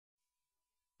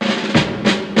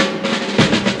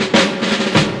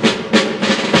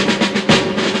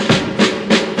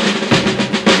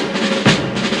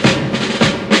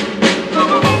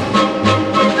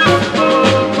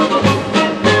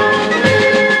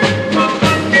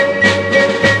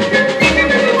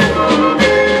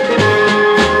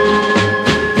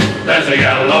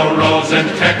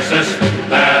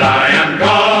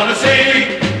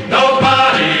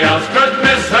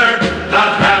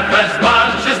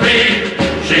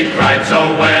She cried so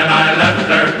when I left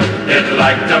her, it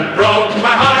like to broke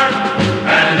my heart.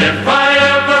 And if I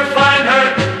ever find her,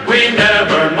 we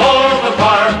never move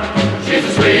apart. She's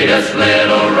the sweetest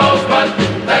little rosebud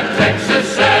that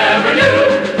Texas ever knew.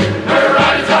 Her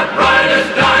eyes are bright as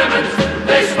diamonds,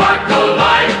 they sparkle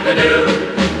like the dew.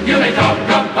 You may talk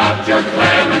about your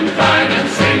Clementine and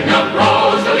sing of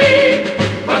Rosalie,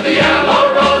 but the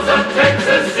yellow rose of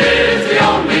Texas is the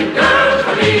only girl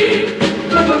for me.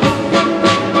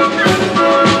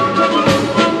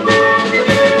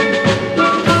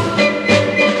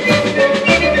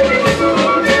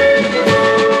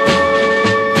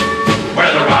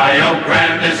 Where the Rio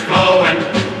Grande is flowing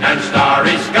and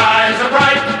starry skies are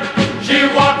bright, she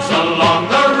walks along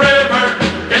the river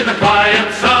in the quiet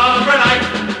summer night.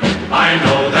 I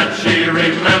know that she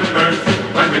remembers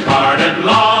when we parted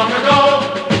long ago.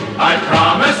 I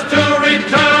promised to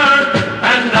return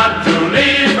and not to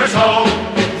leave her so.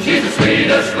 She's the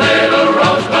sweetest little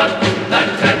rosebud that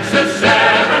Texas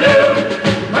ever knew.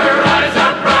 Her eyes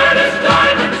are bright as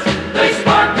diamonds, they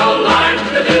sparkle like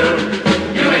the dew.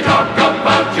 You may talk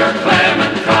about your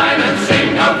Clementine and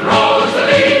sing of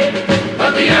Rosalie,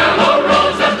 but the yellow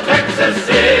rose of Texas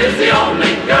is the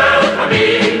only girl for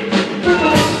me.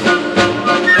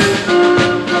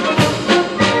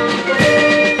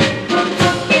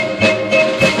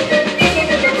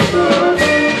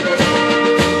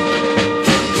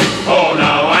 Oh,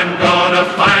 now I'm gonna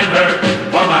find her,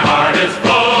 for my heart is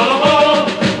full of woe.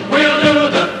 We'll do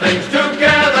the things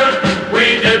together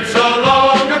we did so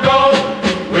long ago.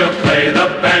 We'll play the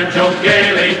banjo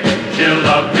gaily, she'll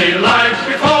love me like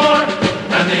before,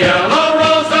 and the yellow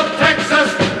rose of Texas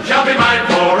shall be mine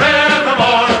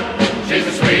forevermore. She's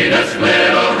the sweetest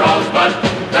little rosebud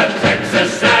that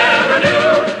Texas ever knew.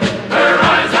 Her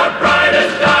eyes are bright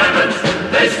as diamonds,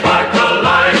 they sparkle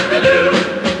like the dew.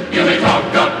 You may talk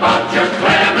about your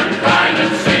Clementine